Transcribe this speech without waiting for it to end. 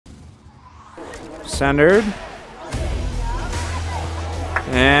Centered.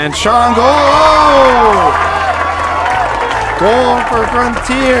 And shot on goal! Goal for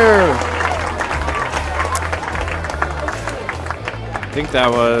Frontier! I think that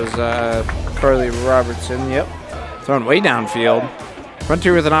was Carly Robertson, yep. Thrown way downfield.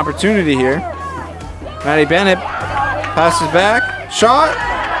 Frontier with an opportunity here. Maddie Bennett passes back, shot,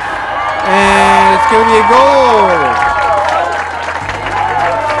 and it's going to be a goal.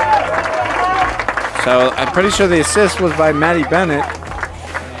 So I'm pretty sure the assist was by Maddie Bennett.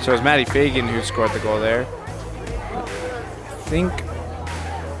 So it was Maddie Fagan who scored the goal there. I think.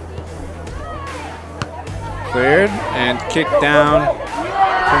 Cleared and kicked down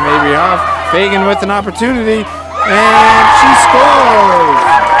for maybe off. Fagan with an opportunity, and she scores!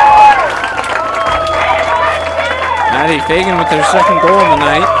 Maddie Fagan with their second goal of the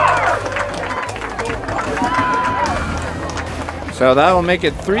night. So that will make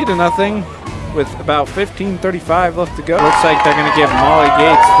it 3-0 with about 15:35 left to go. Looks like they're going to give Molly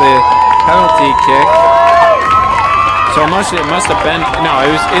Gates the penalty kick. So it must have been, no,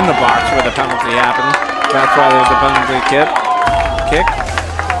 it was in the box where the penalty happened. That's why there's a penalty kick.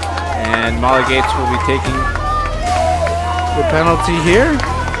 And Molly Gates will be taking the penalty here.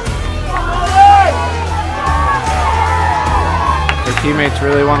 Her teammates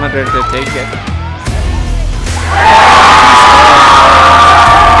really wanted her to take it.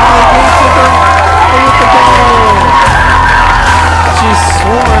 Molly